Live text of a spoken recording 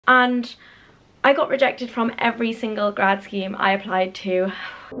and I got rejected from every single grad scheme I applied to.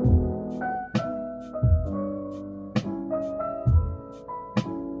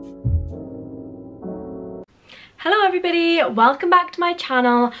 Hello everybody, welcome back to my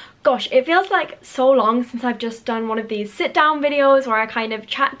channel. Gosh, it feels like so long since I've just done one of these sit down videos where I kind of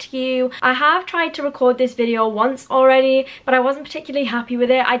chat to you. I have tried to record this video once already, but I wasn't particularly happy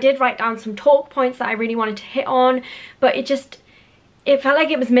with it. I did write down some talk points that I really wanted to hit on, but it felt like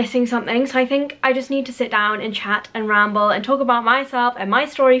it was missing something, so I think I just need to sit down and chat and ramble and talk about myself and my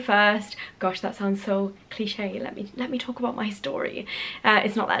story first. Gosh, that sounds so cliche. Let me talk about my story.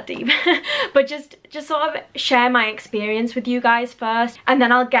 It's not that deep. But just sort of share my experience with you guys first, and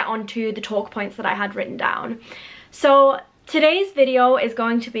then I'll get on to the talk points that I had written down. So today's video is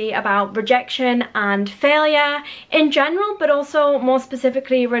going to be about rejection and failure in general, but also more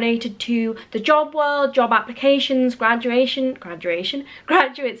specifically related to the job world, job applications, graduate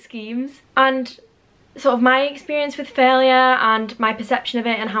schemes, and sort of my experience with failure and my perception of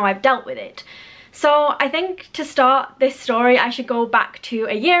it and how I've dealt with it. So I think to start this story I should go back to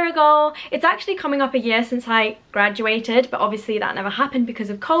a year ago. It's actually coming up a year since I graduated, but obviously that never happened because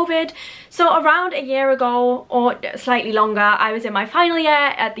of COVID. So around a year ago, or slightly longer, I was in my final year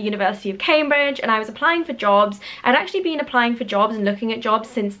at the University of Cambridge and I was applying for jobs. I'd actually been applying for jobs and looking at jobs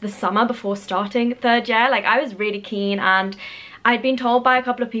since the summer before starting third year. Like, I was really keen, and I'd been told by a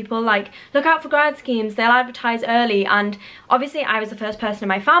couple of people, like, look out for grad schemes, they'll advertise early. And obviously I was the first person in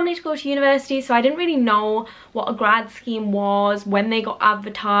my family to go to university, so I didn't really know what a grad scheme was, when they got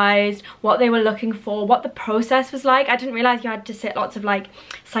advertised, what they were looking for, what the process was like. I didn't realise you had to sit lots of like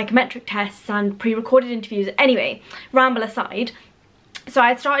psychometric tests and pre-recorded interviews. Anyway, ramble aside. So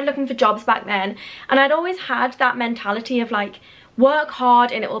I started looking for jobs back then, and I'd always had that mentality of like, work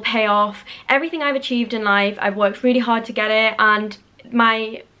hard and it will pay off. Everything I've achieved in life, I've worked really hard to get it, and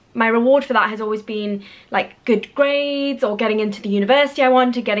my reward for that has always been like good grades or getting into the university I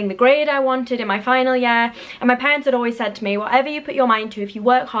wanted, getting the grade I wanted in my final year. And my parents had always said to me, whatever you put your mind to, if you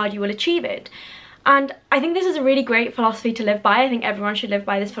work hard, you will achieve it. And I think this is a really great philosophy to live by. I think everyone should live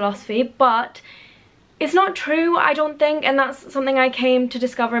by this philosophy, but it's not true, I don't think, and that's something I came to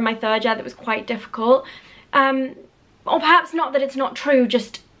discover in my third year that was quite difficult. Or perhaps not that it's not true,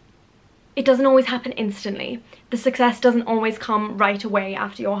 just it doesn't always happen instantly. The success doesn't always come right away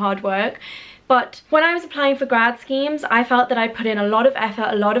after your hard work. But when I was applying for grad schemes, I felt that I'd put in a lot of effort,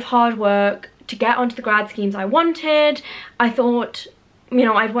 a lot of hard work to get onto the grad schemes I wanted. I thought, you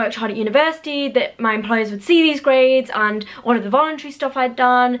know, I'd worked hard at university, that my employers would see these grades and all of the voluntary stuff I'd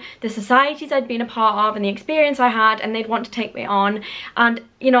done, the societies I'd been a part of and the experience I had, and they'd want to take me on. And,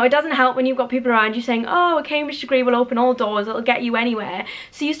 you know, it doesn't help when you've got people around you saying, oh, a Cambridge degree will open all doors, it'll get you anywhere.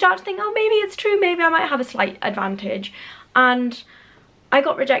 So you start to think, oh, maybe it's true, maybe I might have a slight advantage. And I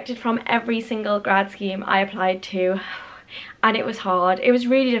got rejected from every single grad scheme I applied to, and it was hard. It was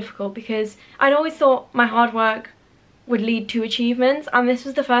really difficult because I'd always thought my hard work would lead to achievements, and this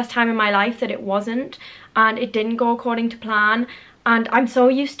was the first time in my life that it wasn't, and it didn't go according to plan. And I'm so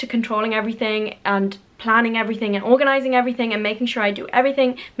used to controlling everything and planning everything and organizing everything and making sure I do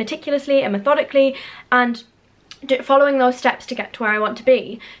everything meticulously and methodically and following those steps to get to where I want to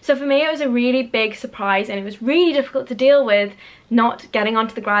be. So for me it was a really big surprise, and it was really difficult to deal with not getting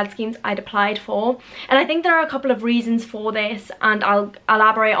onto the grad schemes I'd applied for. And I think there are a couple of reasons for this, and I'll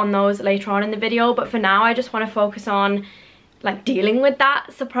elaborate on those later on in the video, but for now I just want to focus on like dealing with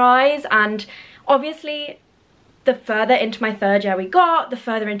that surprise. And obviously the further into my third year we got, the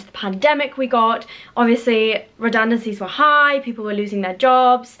further into the pandemic we got, obviously redundancies were high, people were losing their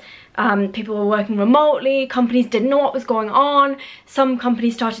jobs, people were working remotely, companies didn't know what was going on, some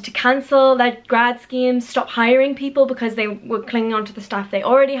companies started to cancel their grad schemes, stop hiring people because they were clinging on to the staff they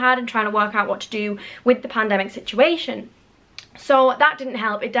already had and trying to work out what to do with the pandemic situation. So that didn't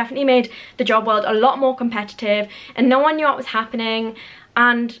help. It definitely made the job world a lot more competitive, and no one knew what was happening.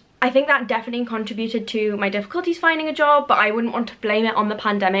 And I think that definitely contributed to my difficulties finding a job, but I wouldn't want to blame it on the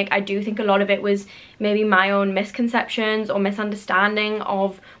pandemic. I do think a lot of it was maybe my own misconceptions or misunderstanding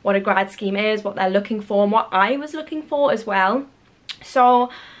of what a grad scheme is, what they're looking for, and what I was looking for as well. So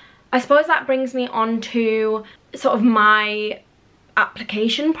I suppose that brings me on to sort of my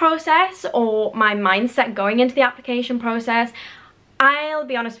application process, or my mindset going into the application process. I'll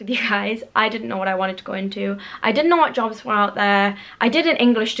be honest with you guys, I didn't know what I wanted to go into. I didn't know what jobs were out there. I did an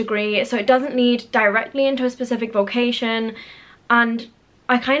English degree, so it doesn't lead directly into a specific vocation, and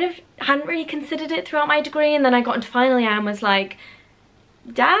I kind of hadn't really considered it throughout my degree. And then I got into final year and was like,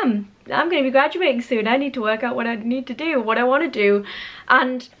 damn, I'm going to be graduating soon. I need to work out what I need to do, what I want to do.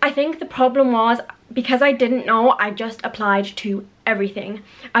 And I think the problem was because I didn't know, I just applied to everything.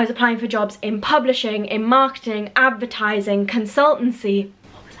 I was applying for jobs in publishing, in marketing, advertising, consultancy.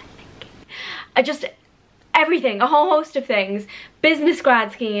 What was I thinking? Everything, a whole host of things. Business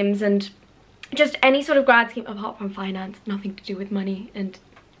grad schemes and just any sort of grad scheme apart from finance, nothing to do with money and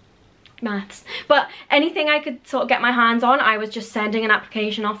maths, but anything I could sort of get my hands on, I was just sending an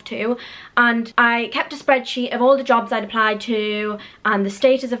application off to. And I kept a spreadsheet of all the jobs I'd applied to and the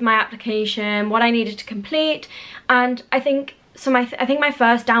status of my application, what I needed to complete. And I think my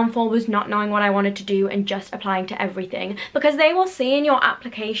first downfall was not knowing what I wanted to do and just applying to everything, because they will see in your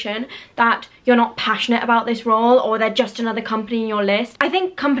application that you're not passionate about this role or they're just another company in your list. I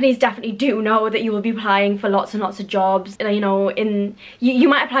think companies definitely do know that you will be applying for lots and lots of jobs. You know, you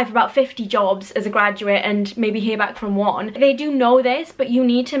might apply for about 50 jobs as a graduate and maybe hear back from one. They do know this, but you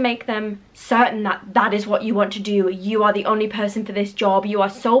need to make them certain that that is what you want to do. You are the only person for this job. You are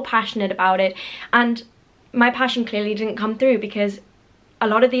so passionate about it. And my passion clearly didn't come through, because a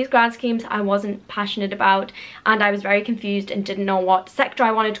lot of these grad schemes I wasn't passionate about, and I was very confused and didn't know what sector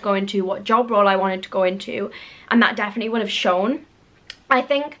I wanted to go into, what job role I wanted to go into, and that definitely would have shown. I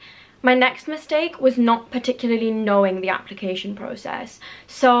think my next mistake was not particularly knowing the application process.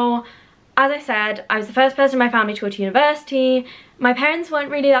 So as I said, I was the first person in my family to go to university. My parents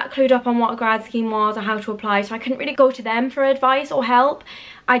weren't really that clued up on what a grad scheme was or how to apply, so I couldn't really go to them for advice or help.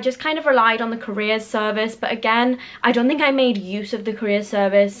 I just kind of relied on the careers service, but again, I don't think I made use of the careers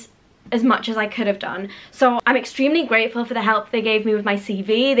service as much as I could have done. So I'm extremely grateful for the help they gave me with my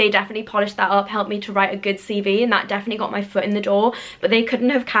CV. They definitely polished that up, helped me to write a good CV, and that definitely got my foot in the door, but they couldn't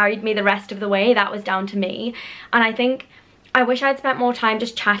have carried me the rest of the way. That was down to me. And I think I wish I'd spent more time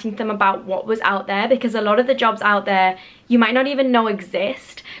just chatting to them about what was out there, because a lot of the jobs out there you might not even know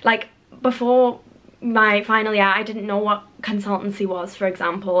exist. Like before my final year, I didn't know what consultancy was, for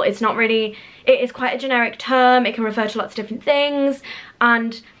example. It's not really, it is quite a generic term. It can refer to lots of different things,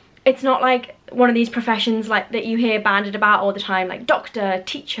 and it's not like one of these professions like that you hear bandied about all the time, like doctor,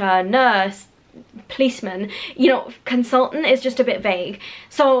 teacher, nurse, policeman. You know, consultant is just a bit vague.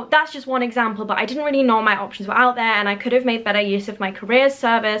 So that's just one example, but I didn't really know my options were out there, and I could have made better use of my careers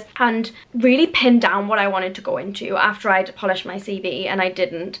service and really pinned down what I wanted to go into after I'd polished my CV, and I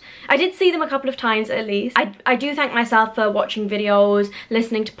didn't. I did see them a couple of times at least. I do thank myself for watching videos,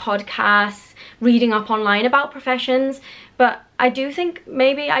 listening to podcasts, reading up online about professions, but I do think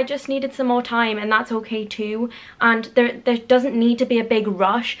maybe I just needed some more time, and that's okay too. And there doesn't need to be a big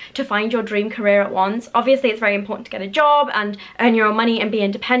rush to find your dream career at once. Obviously it's very important to get a job and earn your own money and be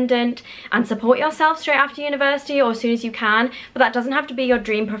independent and support yourself straight after university or as soon as you can, but that doesn't have to be your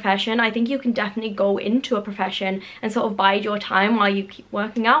dream profession. I think you can definitely go into a profession and sort of bide your time while you keep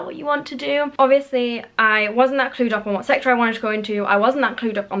working out what you want to do. Obviously I wasn't that clued up on what sector I wanted to go into. I wasn't that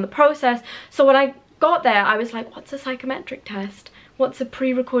clued up on the process, so when I got there I was like, what's a psychometric test? What's a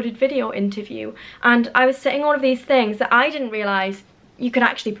pre-recorded video interview? And I was saying all of these things that I didn't realise you could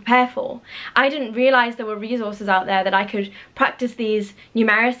actually prepare for. I didn't realise there were resources out there that I could practice these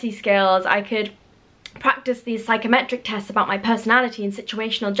numeracy skills, I could practice these psychometric tests about my personality and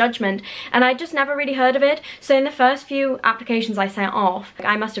situational judgment, and I just never really heard of it. So in the first few applications I sent off,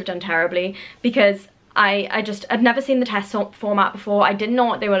 I must have done terribly, because I'd never seen the test format before. I didn't know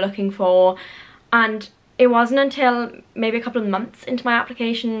what they were looking for, and it wasn't until maybe a couple of months into my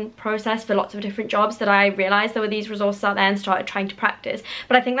application process for lots of different jobs that I realised there were these resources out there and started trying to practice.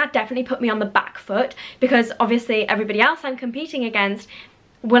 But I think that definitely put me on the back foot, because obviously everybody else I'm competing against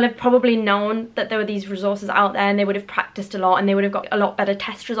will have probably known that there were these resources out there, and they would have practiced a lot and they would have got a lot better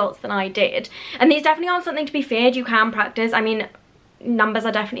test results than I did. And these definitely aren't something to be feared. You can practice. I mean, numbers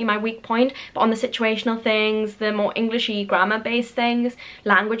are definitely my weak point, but on the situational things, the more Englishy grammar based things,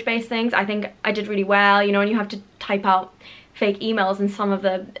 language based things, I think I did really well. You know, and you have to type out fake emails in some of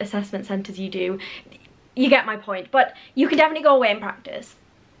the assessment centres you do. You get my point, but you can definitely go away and practice.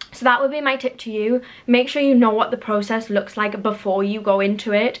 So that would be my tip to you. Make sure you know what the process looks like before you go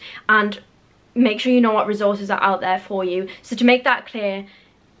into it, and make sure you know what resources are out there for you. So to make that clear,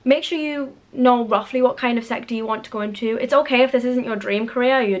 make sure you know roughly what kind of sector you want to go into. It's okay if this isn't your dream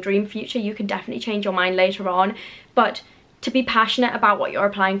career or your dream future. You can definitely change your mind later on, but to be passionate about what you're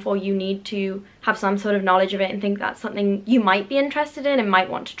applying for, you need to have some sort of knowledge of it and think that's something you might be interested in and might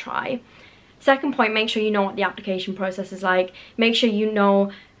want to try. Second point, make sure you know what the application process is like. Make sure you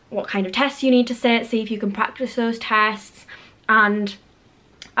know what kind of tests you need to sit, see if you can practice those tests, and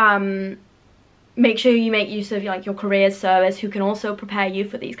make sure you make use of like your careers service, who can also prepare you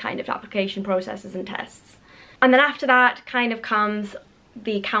for these kind of application processes and tests. And then after that kind of comes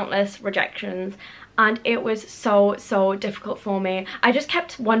the countless rejections, and it was so difficult for me. I just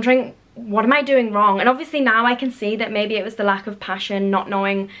kept wondering what am I doing wrong? And obviously now I can see that maybe it was the lack of passion, not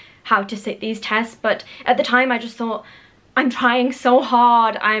knowing how to sit these tests, but at the time I just thought, I'm trying so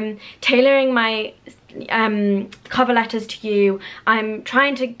hard, I'm tailoring my cover letters to you, I'm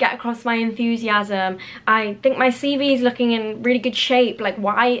trying to get across my enthusiasm, I think my CV is looking in really good shape, like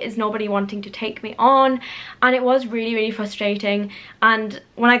why is nobody wanting to take me on? And it was really, really frustrating. And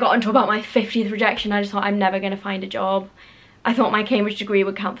when I got into about my 50th rejection, I just thought, I'm never going to find a job. I thought my Cambridge degree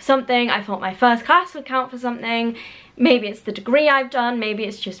would count for something, I thought my first class would count for something, maybe it's the degree I've done, maybe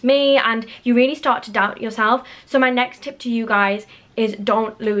it's just me, and you really start to doubt yourself. So my next tip to you guys is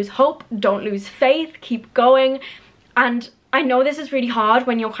don't lose hope, don't lose faith, keep going. And I know this is really hard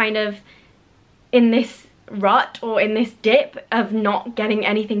when you're kind of in this rut or in this dip of not getting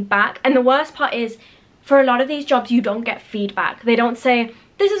anything back. And the worst part is, for a lot of these jobs, you don't get feedback. They don't say,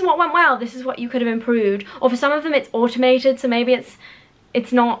 this is what went well, this is what you could have improved. Or for some of them it's automated, so maybe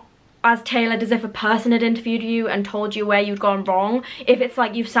it's not as tailored as if a person had interviewed you and told you where you'd gone wrong. If it's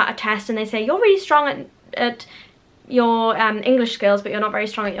like you've sat a test and they say, you're really strong at your English skills, but you're not very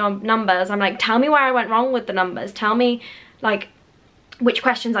strong at your numbers, I'm like, tell me where I went wrong with the numbers. Tell me like which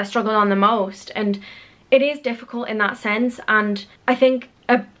questions I struggled on the most. And it is difficult in that sense, and I think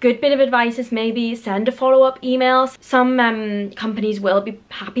a good bit of advice is maybe send a follow-up email. Some companies will be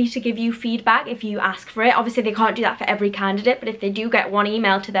happy to give you feedback if you ask for it. Obviously they can't do that for every candidate, but if they do get one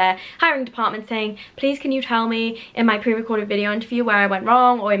email to their hiring department saying, please can you tell me in my pre-recorded video interview where I went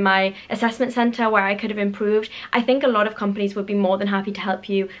wrong, or in my assessment centre where I could have improved, I think a lot of companies would be more than happy to help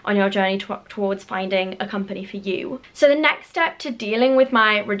you on your journey towards finding a company for you. So the next step to dealing with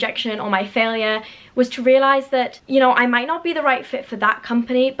my rejection or my failure was to realise that, you know, I might not be the right fit for that company,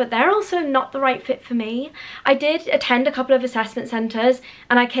 but they're also not the right fit for me. I did attend a couple of assessment centres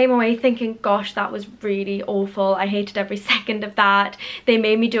and I came away thinking, gosh, that was really awful. I hated every second of that. They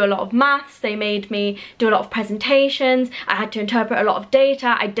made me do a lot of maths, they made me do a lot of presentations, I had to interpret a lot of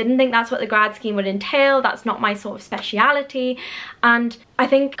data. I didn't think that's what the grad scheme would entail, that's not my sort of speciality. And I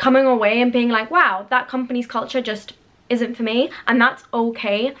think coming away and being like, wow, that company's culture just isn't for me, and that's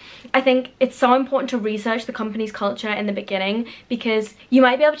okay. I think it's so important to research the company's culture in the beginning, because you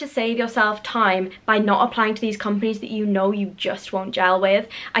might be able to save yourself time by not applying to these companies that you know you just won't gel with.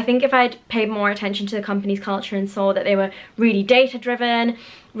 I think if I'd paid more attention to the company's culture and saw that they were really data driven,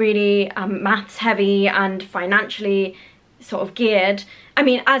 really maths heavy and financially sort of geared, I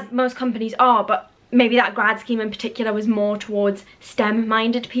mean, as most companies are, but maybe that grad scheme in particular was more towards STEM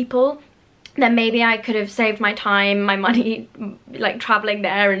minded people, then maybe I could have saved my time, my money, like traveling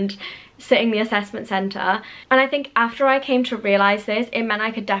there and sitting the assessment centre. And I think after I came to realise this, it meant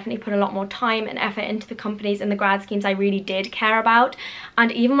I could definitely put a lot more time and effort into the companies and the grad schemes I really did care about. And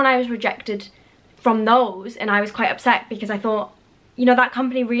even when I was rejected from those, and I was quite upset because I thought, you know, that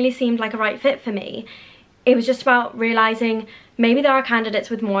company really seemed like a right fit for me, it was just about realising maybe there are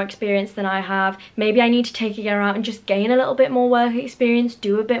candidates with more experience than I have. Maybe I need to take a year out and just gain a little bit more work experience,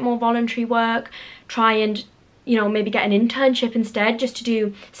 do a bit more voluntary work, try and, you know, maybe get an internship instead, just to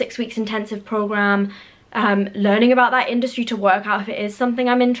do 6 weeks intensive program, learning about that industry to work out if it is something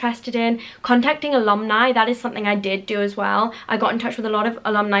I'm interested in. Contacting alumni, that is something I did do as well. I got in touch with a lot of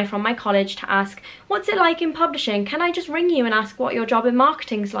alumni from my college to ask, what's it like in publishing? Can I just ring you and ask what your job in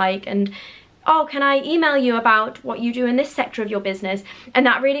marketing's like? And oh, can I email you about what you do in this sector of your business? And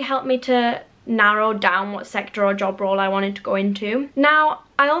that really helped me to narrow down what sector or job role I wanted to go into. Now,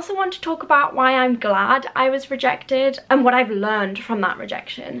 I also want to talk about why I'm glad I was rejected and what I've learned from that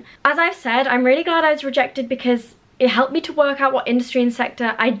rejection. As I've said, I'm really glad I was rejected because it helped me to work out what industry and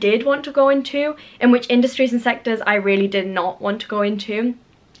sector I did want to go into and which industries and sectors I really did not want to go into.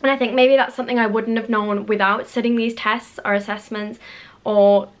 And I think maybe that's something I wouldn't have known without sitting these tests or assessments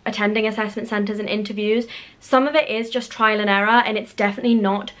or attending assessment centres and interviews. Some of it is just trial and error, and it's definitely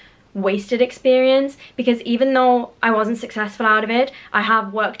not wasted experience, because even though I wasn't successful out of it, I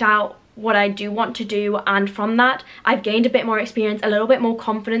have worked out what I do want to do, and from that I've gained a bit more experience, a little bit more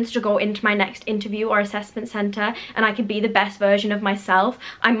confidence to go into my next interview or assessment centre, and I can be the best version of myself.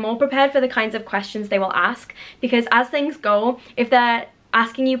 I'm more prepared for the kinds of questions they will ask, because as things go, if they're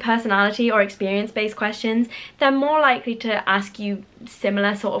asking you personality or experience-based questions, they're more likely to ask you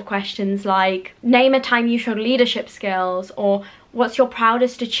similar sort of questions like, name a time you showed leadership skills, or what's your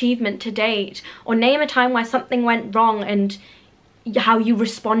proudest achievement to date, or name a time where something went wrong and how you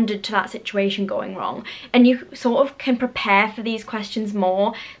responded to that situation going wrong. And you sort of can prepare for these questions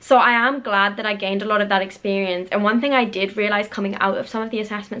more. So I am glad that I gained a lot of that experience. And one thing I did realise coming out of some of the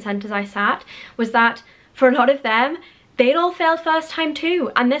assessment centres I sat was that for a lot of them, they'd all failed first time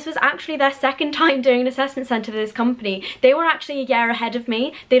too, and this was actually their second time doing an assessment centre for this company. They were actually a year ahead of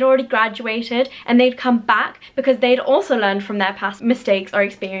me. They'd already graduated and they'd come back because they'd also learned from their past mistakes or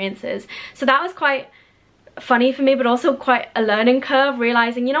experiences. So that was quite funny for me, but also quite a learning curve,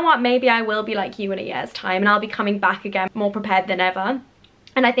 realising, you know what, maybe I will be like you in a year's time and I'll be coming back again more prepared than ever.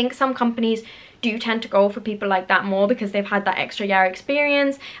 And I think some companies do tend to go for people like that more because they've had that extra year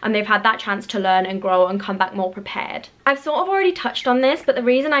experience and they've had that chance to learn and grow and come back more prepared. I've sort of already touched on this, but the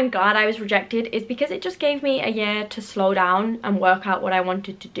reason I'm glad I was rejected is because it just gave me a year to slow down and work out what I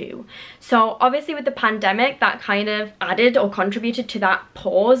wanted to do. So obviously with the pandemic, that kind of added or contributed to that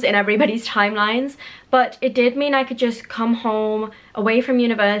pause in everybody's timelines, but it did mean I could just come home away from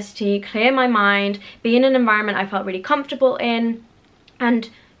university, clear my mind, be in an environment I felt really comfortable in, and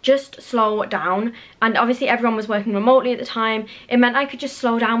just slow down. And obviously everyone was working remotely at the time. It meant I could just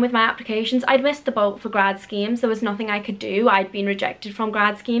slow down with my applications. I'd missed the boat for grad schemes. There was nothing I could do. I'd been rejected from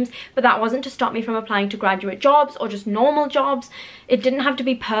grad schemes, but that wasn't to stop me from applying to graduate jobs or just normal jobs. It didn't have to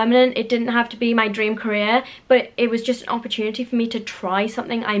be permanent. It didn't have to be my dream career, but it was just an opportunity for me to try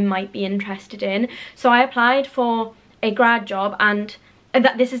something I might be interested in. So I applied for a grad job, and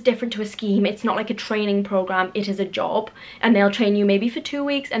that this is different to a scheme. It's not like a training program, it is a job, and they'll train you maybe for 2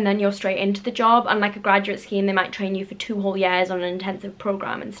 weeks and then you're straight into the job. Unlike a graduate scheme, they might train you for 2 whole years on an intensive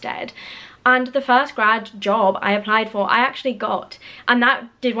program instead. And the first grad job I applied for, I actually got, and that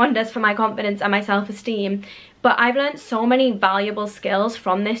did wonders for my confidence and my self-esteem. But I've learned so many valuable skills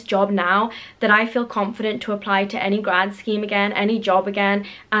from this job now that I feel confident to apply to any grad scheme again, any job again,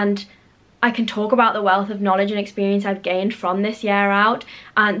 and I can talk about the wealth of knowledge and experience I've gained from this year out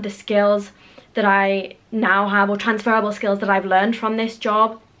and the skills that I now have, or transferable skills that I've learned from this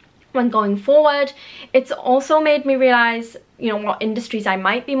job when going forward. It's also made me realise, you know, what industries I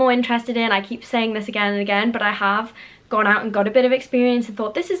might be more interested in. I keep saying this again and again, but I have gone out and got a bit of experience and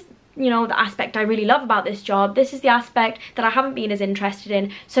thought, this is, you know, the aspect I really love about this job. This is the aspect that I haven't been as interested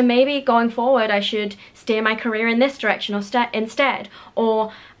in. So maybe going forward I should steer my career in this direction or instead,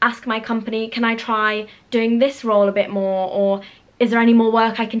 or ask my company, can I try doing this role a bit more, or is there any more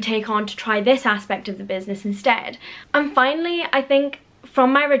work I can take on to try this aspect of the business instead? And finally, I think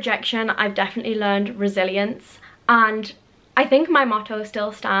from my rejection, I've definitely learned resilience, and I think my motto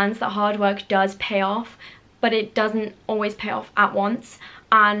still stands that hard work does pay off, but it doesn't always pay off at once.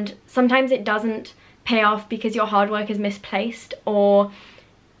 And sometimes it doesn't pay off because your hard work is misplaced, or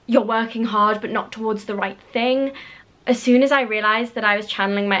you're working hard but not towards the right thing. As soon as I realised that I was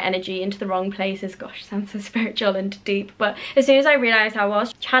channeling my energy into the wrong places, gosh, sounds so spiritual and deep, but as soon as I realised I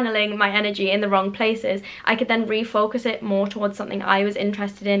was channeling my energy in the wrong places, I could then refocus it more towards something I was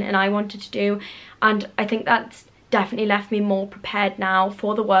interested in and I wanted to do. And I think that's definitely left me more prepared now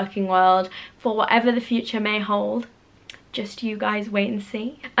for the working world, for whatever the future may hold. Just you guys wait and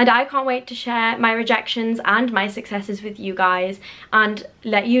see. And I can't wait to share my rejections and my successes with you guys and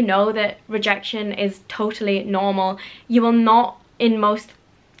let you know that rejection is totally normal. You will not, in most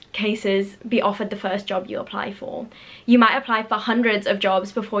cases, be offered the first job you apply for. You might apply for hundreds of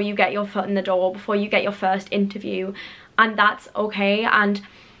jobs before you get your foot in the door, before you get your first interview, and that's okay. And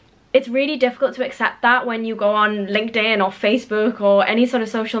it's really difficult to accept that when you go on LinkedIn or Facebook or any sort of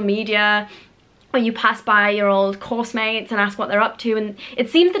social media, or you pass by your old course mates and ask what they're up to, and it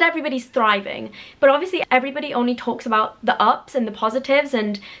seems that everybody's thriving. But obviously everybody only talks about the ups and the positives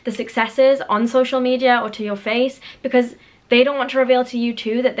and the successes on social media or to your face, because they don't want to reveal to you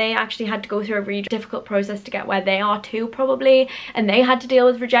too that they actually had to go through a really difficult process to get where they are too, probably, and they had to deal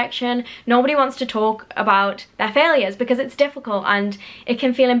with rejection. Nobody wants to talk about their failures because it's difficult and it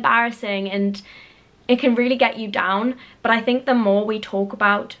can feel embarrassing and it can really get you down. But I think the more we talk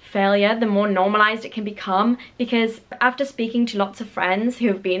about failure, the more normalized it can become, because after speaking to lots of friends who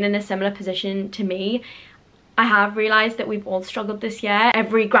have been in a similar position to me, I have realised that we've all struggled this year.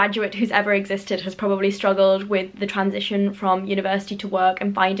 Every graduate who's ever existed has probably struggled with the transition from university to work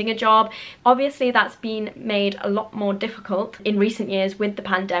and finding a job. Obviously that's been made a lot more difficult in recent years with the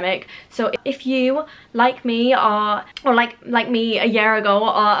pandemic. So if you, like me, are, or like me a year ago,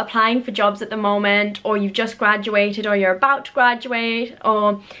 are applying for jobs at the moment, or you've just graduated, or you're about to graduate,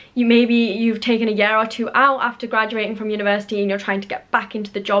 or you've taken a year or two out after graduating from university and you're trying to get back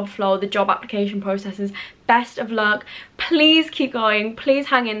into the job flow, the job application processes, best of luck. Please keep going, please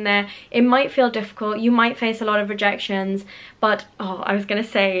hang in there. It might feel difficult, you might face a lot of rejections, but I was gonna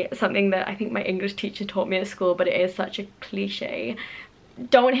say something that I think my English teacher taught me at school, but it is such a cliche.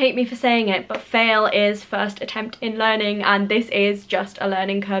 Don't hate me for saying it, but fail is first attempt in learning, and this is just a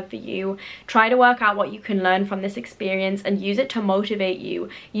learning curve for you. Try to work out what you can learn from this experience and use it to motivate you.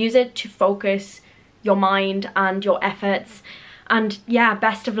 Use it to focus your mind and your efforts. And yeah,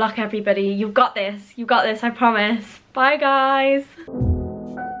 best of luck everybody. You've got this, I promise. Bye guys.